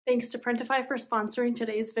Thanks to Printify for sponsoring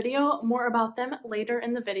today's video. More about them later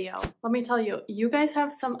in the video. Let me tell you, you guys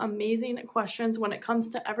have some amazing questions when it comes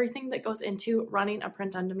to everything that goes into running a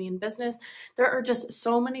print-on-demand business. There are just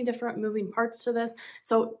so many different moving parts to this,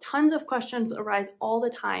 so tons of questions arise all the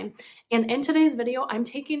time. And in today's video, I'm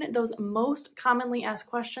taking those most commonly asked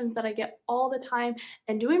questions that I get all the time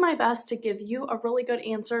and doing my best to give you a really good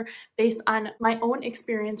answer based on my own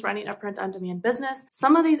experience running a print-on-demand business.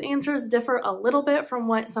 Some of these answers differ a little bit from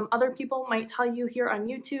what some other people might tell you here on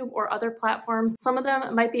YouTube or other platforms. Some of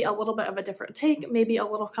them might be a little bit of a different take, maybe a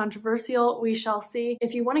little controversial. We shall see.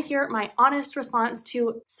 If you want to hear my honest response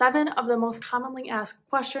to 7 of the most commonly asked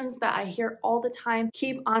questions that I hear all the time,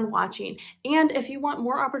 keep on watching. And if you want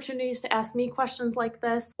more opportunities to ask me questions like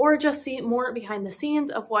this, or just see more behind the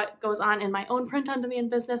scenes of what goes on in my own print-on-demand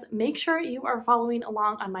business, make sure you are following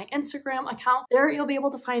along on my Instagram account. There you'll be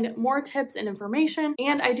able to find more tips and information,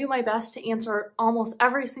 and I do my best to answer almost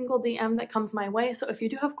every single DM that comes my way. So if you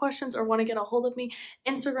do have questions or want to get a hold of me,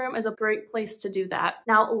 Instagram is a great place to do that.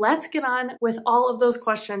 Now let's get on with all of those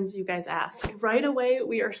questions you guys ask. Right away,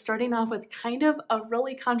 we are starting off with kind of a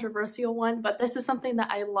really controversial one, but this is something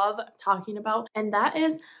that I love talking about, and that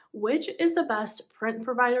is, which is the best print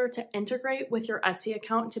provider to integrate with your Etsy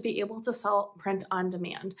account to be able to sell print on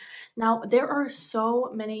demand? Now, there are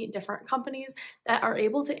so many different companies that are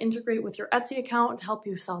able to integrate with your Etsy account to help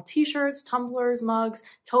you sell t-shirts, tumblers, mugs,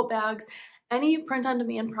 tote bags. Any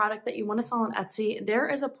print-on-demand product that you want to sell on Etsy, there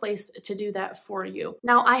is a place to do that for you.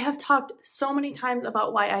 Now, I have talked so many times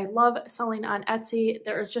about why I love selling on Etsy.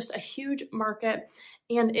 There is just a huge market,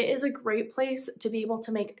 and it is a great place to be able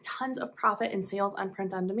to make tons of profit and sales on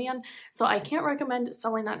print on demand. So I can't recommend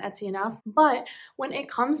selling on Etsy enough. But when it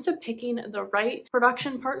comes to picking the right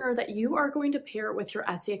production partner that you are going to pair with your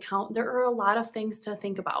Etsy account, there are a lot of things to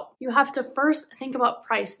think about. You have to first think about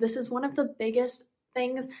price. This is one of the biggest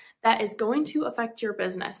things that is going to affect your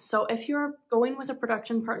business. So if you're going with a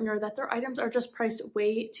production partner that their items are just priced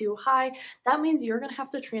way too high, that means you're going to have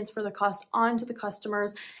to transfer the cost on to the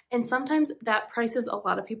customers. And sometimes that prices a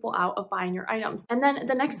lot of people out of buying your items. And then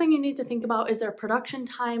the next thing you need to think about is their production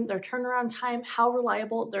time, their turnaround time, how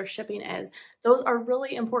reliable their shipping is. Those are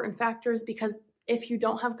really important factors, because if you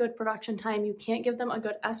don't have good production time, you can't give them a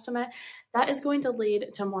good estimate. That is going to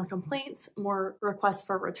lead to more complaints, more requests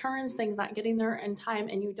for returns, things not getting there in time,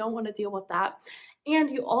 and you don't want to deal with that. And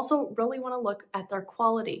you also really want to look at their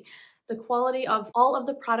quality. The quality of all of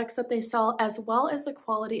the products that they sell, as well as the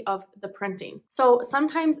quality of the printing. So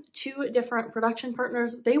sometimes 2 different production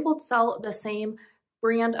partners, they will sell the same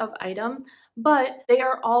brand of item, but they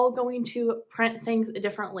are all going to print things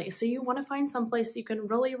differently. So you want to find some place you can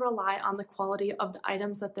really rely on the quality of the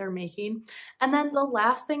items that they're making. And then the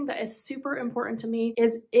last thing that is super important to me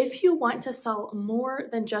is if you want to sell more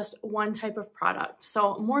than just one type of product,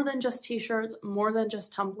 so more than just t-shirts, more than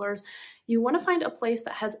just tumblers, you want to find a place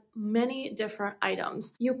that has many different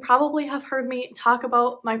items. You probably have heard me talk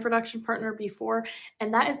about my production partner before,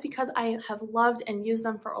 and that is because I have loved and used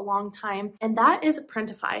them for a long time, and that is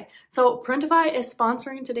Printify. So Printify is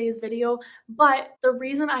sponsoring today's video, but the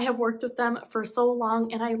reason I have worked with them for so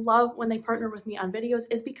long and I love when they partner with me on videos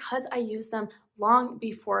is because I use them long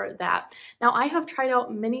before that. Now, I have tried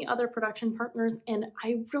out many other production partners, and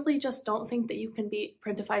I really just don't think that you can beat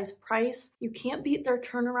Printify's price. You can't beat their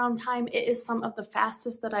turnaround time. It is some of the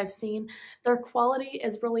fastest that I've seen. Their quality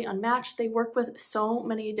is really unmatched. They work with so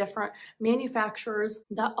many different manufacturers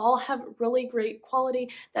that all have really great quality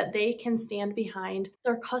that they can stand behind.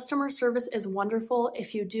 Their customer service is wonderful.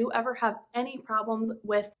 If you do ever have any problems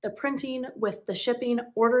with the printing, with the shipping,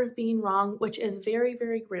 orders being wrong, which is very,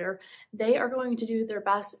 very rare, they are going to do their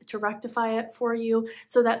best to rectify it for you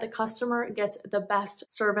so that the customer gets the best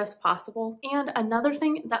service possible. And another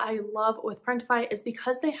thing that I love with Printify is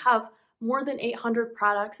because they have more than 800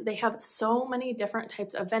 products, they have so many different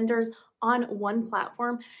types of vendors on one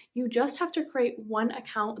platform. You just have to create one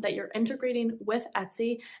account that you're integrating with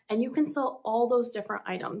Etsy, and you can sell all those different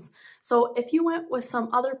items. So if you went with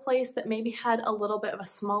some other place that maybe had a little bit of a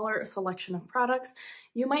smaller selection of products,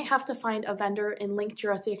 you might have to find a vendor and link to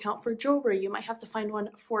your Etsy account for jewelry. You might have to find one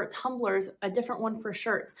for tumblers, a different one for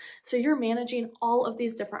shirts. So you're managing all of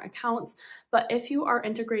these different accounts. But if you are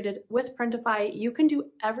integrated with Printify, you can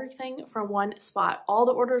do everything from one spot. All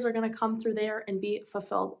the orders are going to come through there and be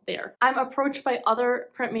fulfilled there. I'm approached by other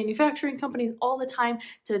print manufacturing companies all the time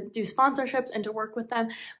to do sponsorships and to work with them.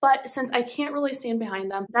 But since I can't really stand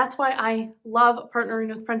behind them, that's why I love partnering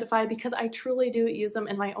with Printify, because I truly do use them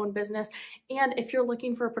in my own business. And if you're looking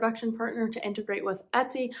for a production partner to integrate with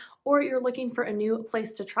Etsy, or you're looking for a new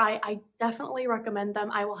place to try, I definitely recommend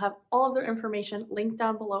them. I will have all of their information linked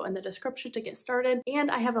down below in the description to to get started, and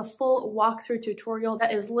I have a full walkthrough tutorial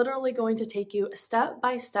that is literally going to take you step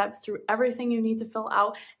by step through everything you need to fill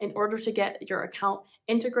out in order to get your account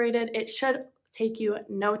integrated. It should take you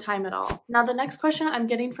no time at all. Now, the next question I'm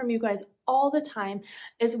getting from you guys all the time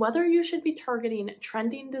is whether you should be targeting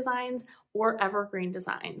trending designs or evergreen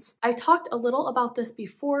designs. I talked a little about this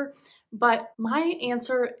before, but my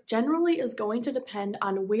answer generally is going to depend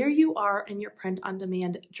on where you are in your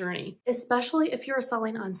print-on-demand journey, especially if you're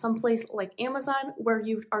selling on someplace like Amazon where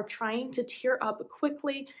you are trying to tier up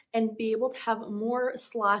quickly and be able to have more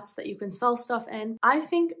slots that you can sell stuff in. I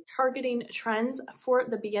think targeting trends for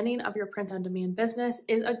the beginning of your print-on-demand business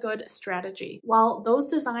is a good strategy. While those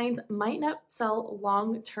designs might not sell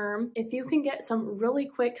long-term, if you can get some really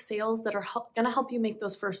quick sales that are going to help you make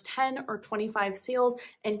those first 10 or 25 sales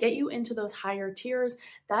and get you into those higher tiers,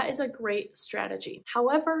 that is a great strategy.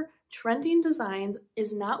 However, trending designs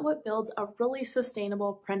is not what builds a really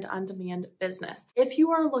sustainable print-on-demand business. If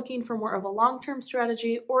you are looking for more of a long-term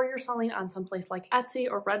strategy, or you're selling on someplace like Etsy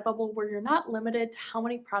or Redbubble where you're not limited to how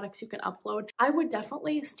many products you can upload, I would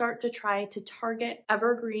definitely start to try to target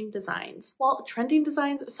evergreen designs. While trending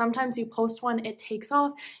designs, sometimes you post one, it takes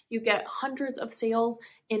off, you get hundreds of sales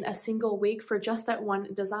in a single week for just that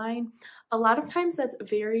one design. A lot of times that's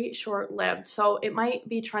very short-lived. So it might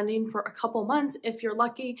be trending for a couple months if you're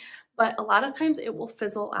lucky, but a lot of times it will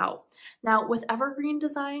fizzle out. Now, with evergreen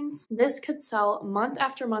designs, this could sell month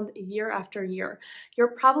after month, year after year.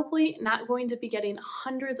 You're probably not going to be getting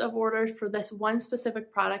hundreds of orders for this one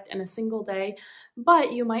specific product in a single day,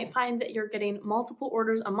 but you might find that you're getting multiple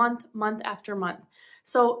orders a month, month after month.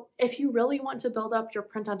 So if you really want to build up your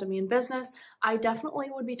print-on-demand business, I definitely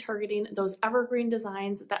would be targeting those evergreen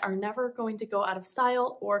designs that are never going to go out of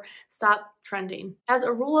style or stop trending. As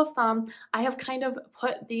a rule of thumb, I have kind of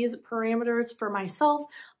put these parameters for myself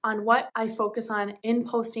on what I focus on in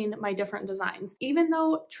posting my different designs. Even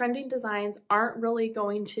though trending designs aren't really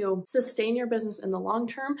going to sustain your business in the long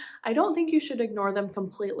term, I don't think you should ignore them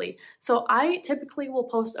completely. So I typically will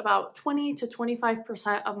post about 20 to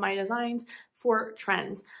 25% of my designs for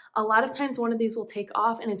trends. A lot of times one of these will take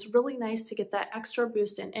off, and it's really nice to get that extra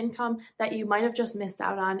boost in income that you might have just missed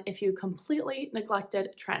out on if you completely neglected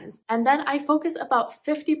trends. And then I focus about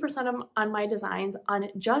 50% on my designs on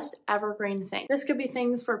just evergreen things. This could be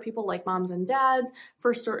things for people like moms and dads,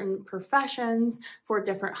 for certain professions, for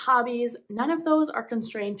different hobbies. None of those are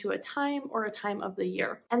constrained to a time or a time of the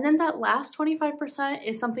year. And then that last 25%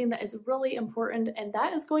 is something that is really important, and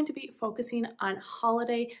that is going to be focusing on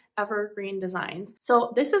holiday evergreen designs.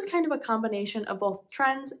 So this is kind of a combination of both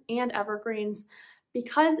trends and evergreens.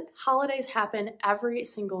 Because holidays happen every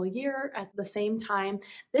single year at the same time,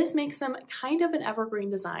 this makes them kind of an evergreen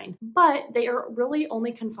design, but they are really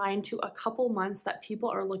only confined to a couple months that people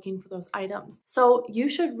are looking for those items. So you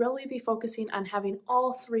should really be focusing on having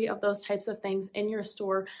all three of those types of things in your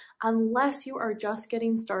store unless you are just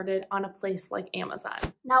getting started on a place like Amazon.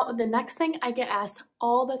 Now, the next thing I get asked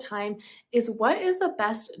all the time is, what is the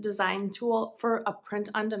best design tool for a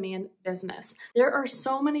print-on-demand business? There are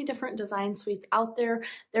so many different design suites out there.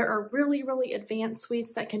 There are really, really advanced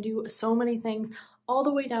suites that can do so many things, all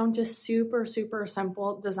the way down to super, super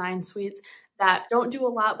simple design suites that don't do a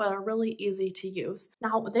lot but are really easy to use.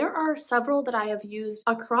 Now, there are several that I have used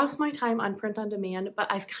across my time on print on demand,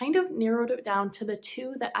 but I've kind of narrowed it down to the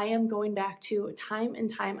two that I am going back to time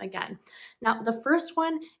and time again. Now, the first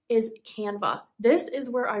one is Canva. This is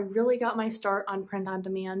where I really got my start on print on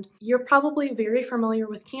demand. You're probably very familiar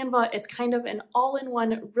with Canva. It's kind of an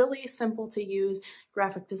all-in-one, really simple to use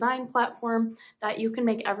graphic design platform that you can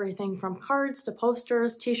make everything from cards to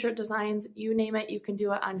posters, t-shirt designs, you name it, you can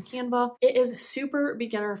do it on Canva. It is super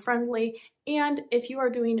beginner friendly. And if you are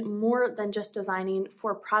doing more than just designing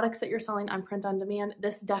for products that you're selling on print on demand,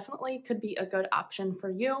 this definitely could be a good option for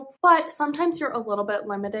you. But sometimes you're a little bit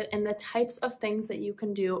limited in the types of things that you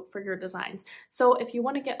can do for your designs. So if you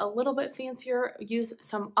want to get a little bit fancier, use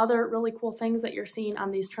some other really cool things that you're seeing on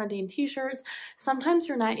these trending t-shirts. Sometimes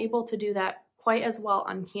you're not able to do that quite as well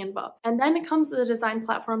on Canva. And then it comes to the design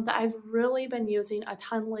platform that I've really been using a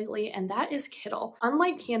ton lately, and that is Kittl.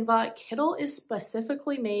 Unlike Canva, Kittl is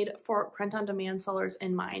specifically made for print-on-demand sellers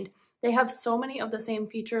in mind. They have so many of the same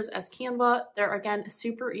features as Canva. They're, again,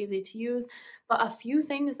 super easy to use, but a few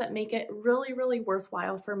things that make it really, really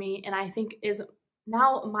worthwhile for me, and I think is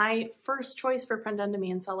now my first choice for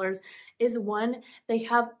print-on-demand sellers, is one, they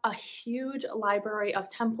have a huge library of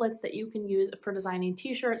templates that you can use for designing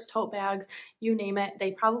t-shirts, tote bags, you name it.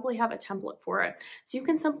 They probably have a template for it. So you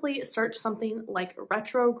can simply search something like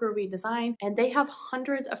retro groovy design, and they have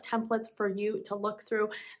hundreds of templates for you to look through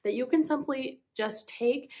that you can simply just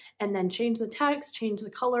take and then change the text, change the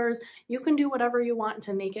colors. You can do whatever you want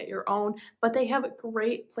to make it your own, but they have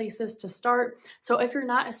great places to start. So if you're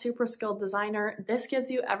not a super skilled designer, this gives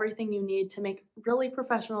you everything you need to make really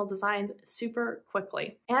professional designs super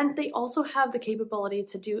quickly. And they also have the capability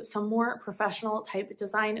to do some more professional type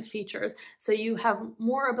design features. So you have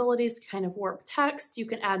more abilities to kind of warp text, you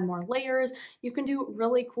can add more layers, you can do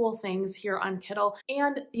really cool things here on Kittl,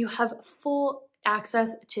 and you have full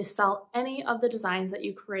access to sell any of the designs that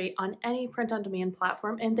you create on any print-on-demand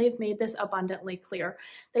platform, and they've made this abundantly clear.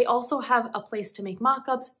 They also have a place to make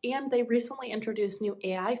mockups, and they recently introduced new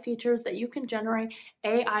AI features that you can generate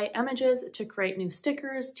AI images to create new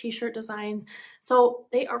stickers, t-shirt designs. So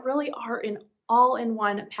they really are an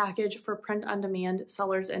all-in-one package for print-on-demand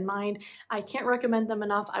sellers in mind. I can't recommend them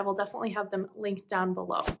enough. I will definitely have them linked down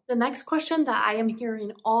below. The next question that I am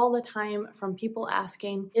hearing all the time from people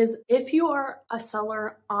asking is, if you are a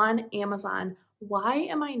seller on Amazon, why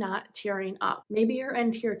am I not tiering up? Maybe you're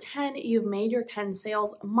in tier 10, you've made your 10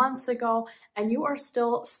 sales months ago, and you are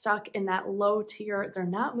still stuck in that low tier. They're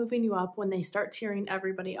not moving you up when they start tiering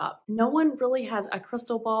everybody up. No one really has a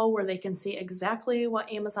crystal ball where they can see exactly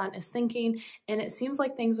what Amazon is thinking, and it seems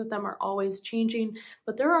like things with them are always changing,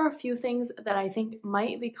 but there are a few things that I think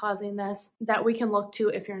might be causing this that we can look to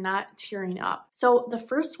if you're not tiering up. So the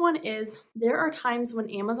first one is, there are times when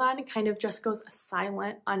Amazon kind of just goes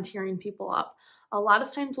silent on tiering people up. A lot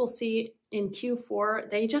of times we'll see in Q4,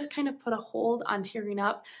 they just kind of put a hold on tiering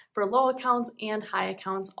up for low accounts and high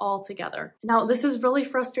accounts all together. Now, this is really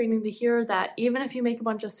frustrating to hear, that even if you make a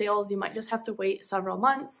bunch of sales, you might just have to wait several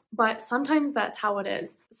months, but sometimes that's how it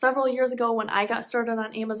is. Several years ago when I got started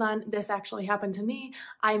on Amazon, this actually happened to me.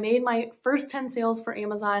 I made my first 10 sales for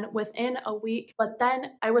Amazon within a week, but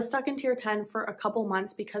then I was stuck in tier 10 for a couple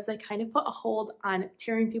months because they kind of put a hold on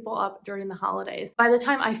tiering people up during the holidays. By the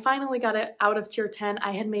time I finally got it out of tier 10,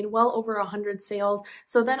 I had made well over 100 sales.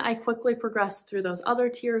 So then I quickly progressed through those other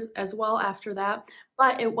tiers as well after that.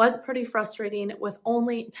 But it was pretty frustrating with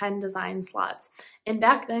only 10 design slots. And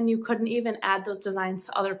back then you couldn't even add those designs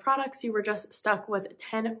to other products. You were just stuck with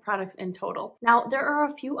 10 products in total. Now, there are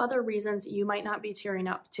a few other reasons you might not be tiering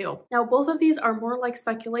up too. Now, both of these are more like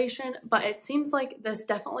speculation, but it seems like this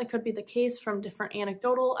definitely could be the case from different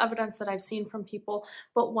anecdotal evidence that I've seen from people.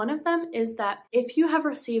 But one of them is that if you have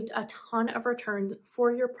received a ton of returns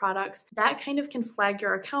for your products, that kind of can flag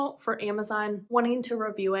your account for Amazon wanting to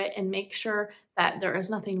review it and make sure that there is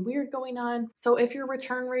nothing weird going on. So if your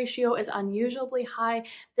return ratio is unusually high,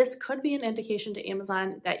 this could be an indication to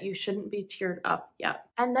Amazon that you shouldn't be tiered up yet.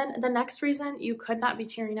 And then the next reason you could not be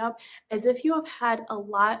tiering up is if you have had a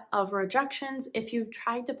lot of rejections, if you've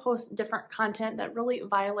tried to post different content that really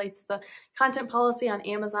violates the content policy on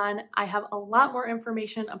Amazon. I have a lot more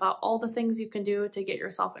information about all the things you can do to get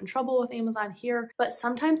yourself in trouble with Amazon here, but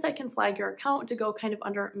sometimes that can flag your account to go kind of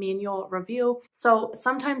under manual review. So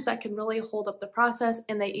sometimes that can really hold up the process,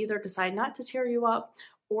 and they either decide not to tier you up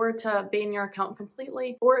or to ban your account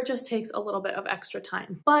completely, or it just takes a little bit of extra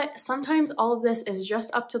time. But sometimes all of this is just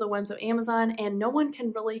up to the whims of Amazon, and no one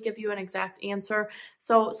can really give you an exact answer.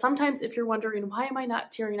 So sometimes if you're wondering, why am I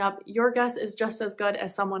not tiering up, your guess is just as good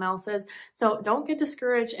as someone else's. So don't get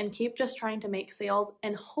discouraged and keep just trying to make sales,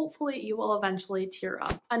 and hopefully you will eventually tier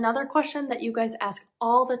up. Another question that you guys ask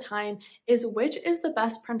all the time is, which is the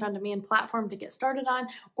best print-on-demand platform to get started on,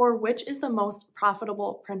 or which is the most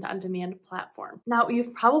profitable print-on-demand platform? Now,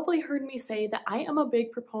 you've probably heard me say that I am a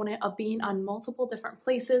big proponent of being on multiple different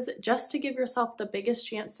places just to give yourself the biggest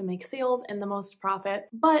chance to make sales and the most profit.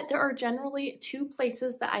 But there are generally two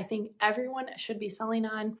places that I think everyone should be selling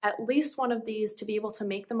on, at least one of these, to be able to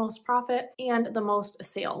make the most profit and the most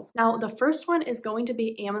sales. Now, the first one is going to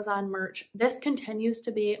be Amazon merch. This continues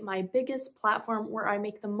to be my biggest platform where I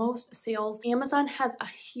make the most sales. Amazon has a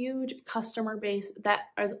huge customer base that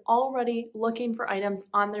is already looking for items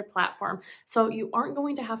on their platform. So you aren't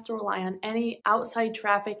going to have to rely on any outside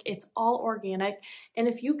traffic. It's all organic. And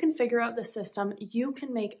if you can figure out the system, you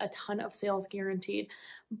can make a ton of sales guaranteed.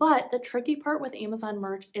 But the tricky part with Amazon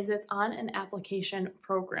merch is it's on an application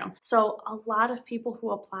program. So a lot of people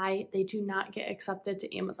who apply, they do not get accepted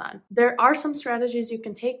to Amazon. There are some strategies you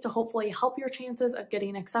can take to hopefully help your chances of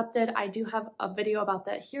getting accepted. I do have a video about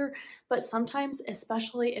that here, but sometimes,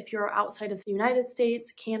 especially if you're outside of the United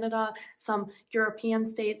States, Canada, some European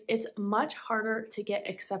states, it's much harder to get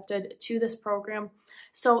accepted to this program.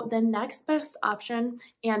 So the next best option,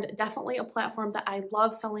 and definitely a platform that I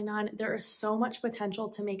love selling on, there is so much potential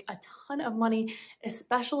to make a ton of money,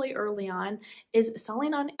 especially early on, is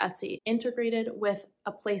selling on Etsy, integrated with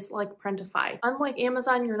a place like Printify. Unlike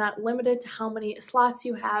Amazon, you're not limited to how many slots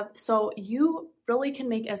you have, so you really can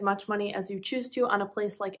make as much money as you choose to on a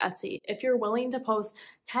place like Etsy. If you're willing to post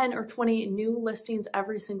 10 or 20 new listings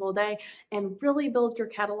every single day and really build your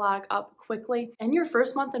catalog up quickly, in your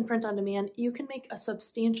first month in print on demand, you can make a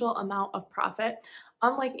substantial amount of profit.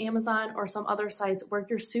 Unlike Amazon or some other sites where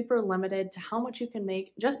you're super limited to how much you can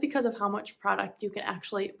make just because of how much product you can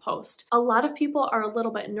actually post. A lot of people are a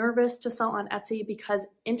little bit nervous to sell on Etsy because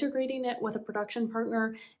integrating it with a production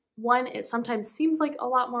partner, one, it sometimes seems like a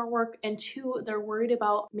lot more work, and two, they're worried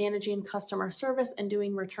about managing customer service and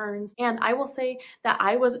doing returns. And I will say that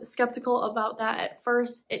I was skeptical about that at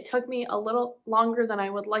first. It took me a little longer than I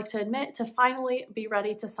would like to admit to finally be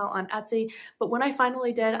ready to sell on Etsy. But when I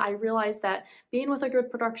finally did, I realized that being with a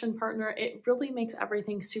good production partner, it really makes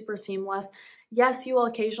everything super seamless. Yes, you will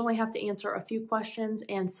occasionally have to answer a few questions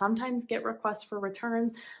and sometimes get requests for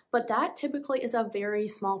returns, but that typically is a very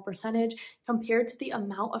small percentage compared to the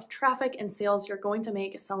amount of traffic and sales you're going to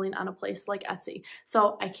make selling on a place like Etsy.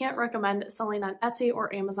 So I can't recommend selling on Etsy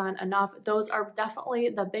or Amazon enough. Those are definitely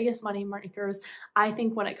the biggest money makers, I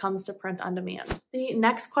think, when it comes to print on demand. The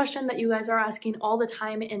next question that you guys are asking all the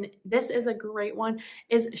time, and this is a great one,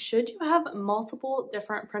 is should you have multiple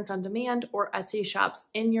different print on demand or Etsy shops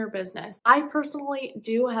in your business? I personally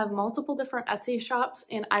do have multiple different Etsy shops,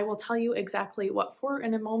 and I will tell you exactly what for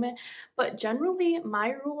in a moment, but generally my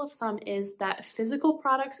rule of thumb is that physical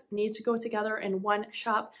products need to go together in one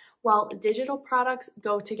shop while digital products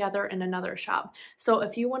go together in another shop. So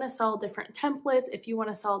if you want to sell different templates, if you want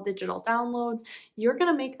to sell digital downloads, you're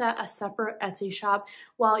going to make that a separate Etsy shop,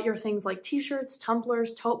 while your things like t-shirts,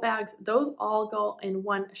 tumblers, tote bags, those all go in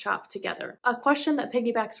one shop together. A question that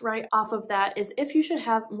piggybacks right off of that is if you should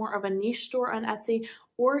have more of a niche store on Etsy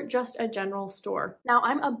or just a general store. Now,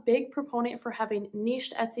 I'm a big proponent for having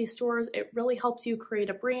niched Etsy stores. It really helps you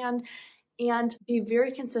create a brand and be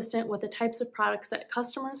very consistent with the types of products that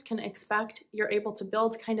customers can expect. You're able to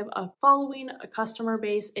build kind of a following, a customer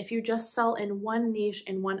base, if you just sell in one niche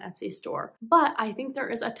in one Etsy store. But I think there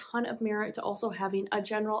is a ton of merit to also having a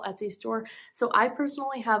general Etsy store. So I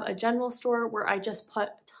personally have a general store where I just put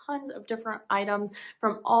tons of different items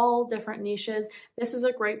from all different niches. This is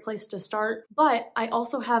a great place to start, but I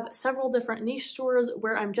also have several different niche stores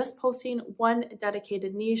where I'm just posting one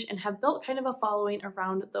dedicated niche and have built kind of a following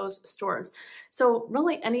around those stores. So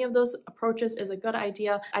really any of those approaches is a good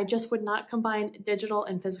idea. I just would not combine digital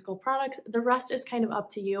and physical products. The rest is kind of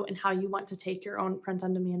up to you and how you want to take your own print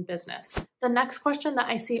on demand business. The next question that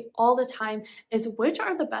I see all the time is which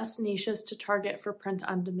are the best niches to target for print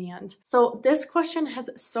on demand? So this question has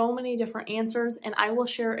so many different answers, and I will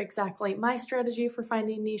share exactly my strategy for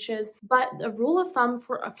finding niches. But the rule of thumb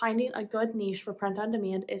for finding a good niche for print on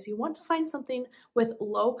demand is you want to find something with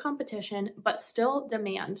low competition, but still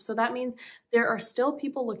demand. So that means there are still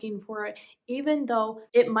people looking for it, even though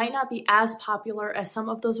it might not be as popular as some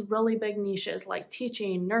of those really big niches like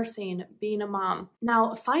teaching, nursing, being a mom.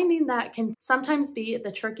 Now, finding that can sometimes be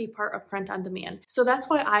the tricky part of print on demand. So that's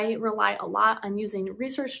why I rely a lot on using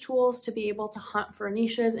research tools to be able to hunt for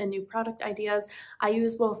niches and new product ideas. I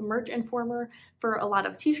use both Merch Informer for a lot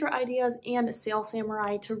of t-shirt ideas and Sale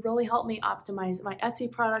Samurai to really help me optimize my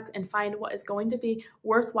Etsy products and find what is going to be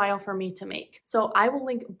worthwhile for me to make. So I will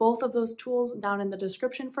link both of those tools down in the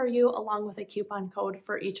description for you, along with a coupon code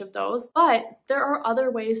for each of those. But there are other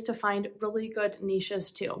ways to find really good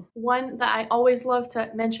niches too. One that I always love to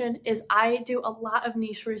mention is I do a lot of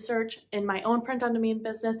niche research in my own print on demand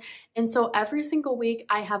business. And so every single week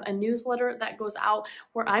I have a newsletter that goes out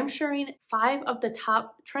where I'm sharing 5 of the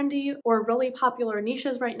top trendy or really popular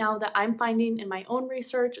niches right now that I'm finding in my own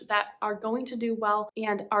research that are going to do well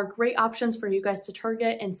and are great options for you guys to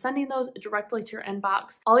target, and sending those directly to your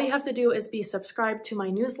inbox. All you have to do is be subscribed to my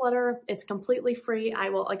newsletter. It's completely free. I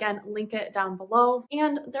will again link it down below.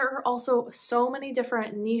 And there are also so many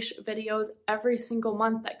different niche videos every single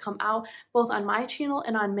month that come out both on my channel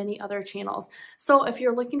and on many other channels. So if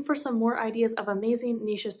you're looking for some more ideas of amazing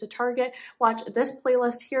niches to target, watch this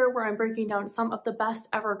playlist here where I'm breaking down some of the best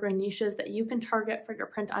evergreen niches that you can target for your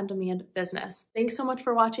print on demand business. Thanks so much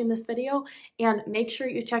for watching this video, and make sure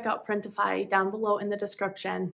you check out Printify down below in the description.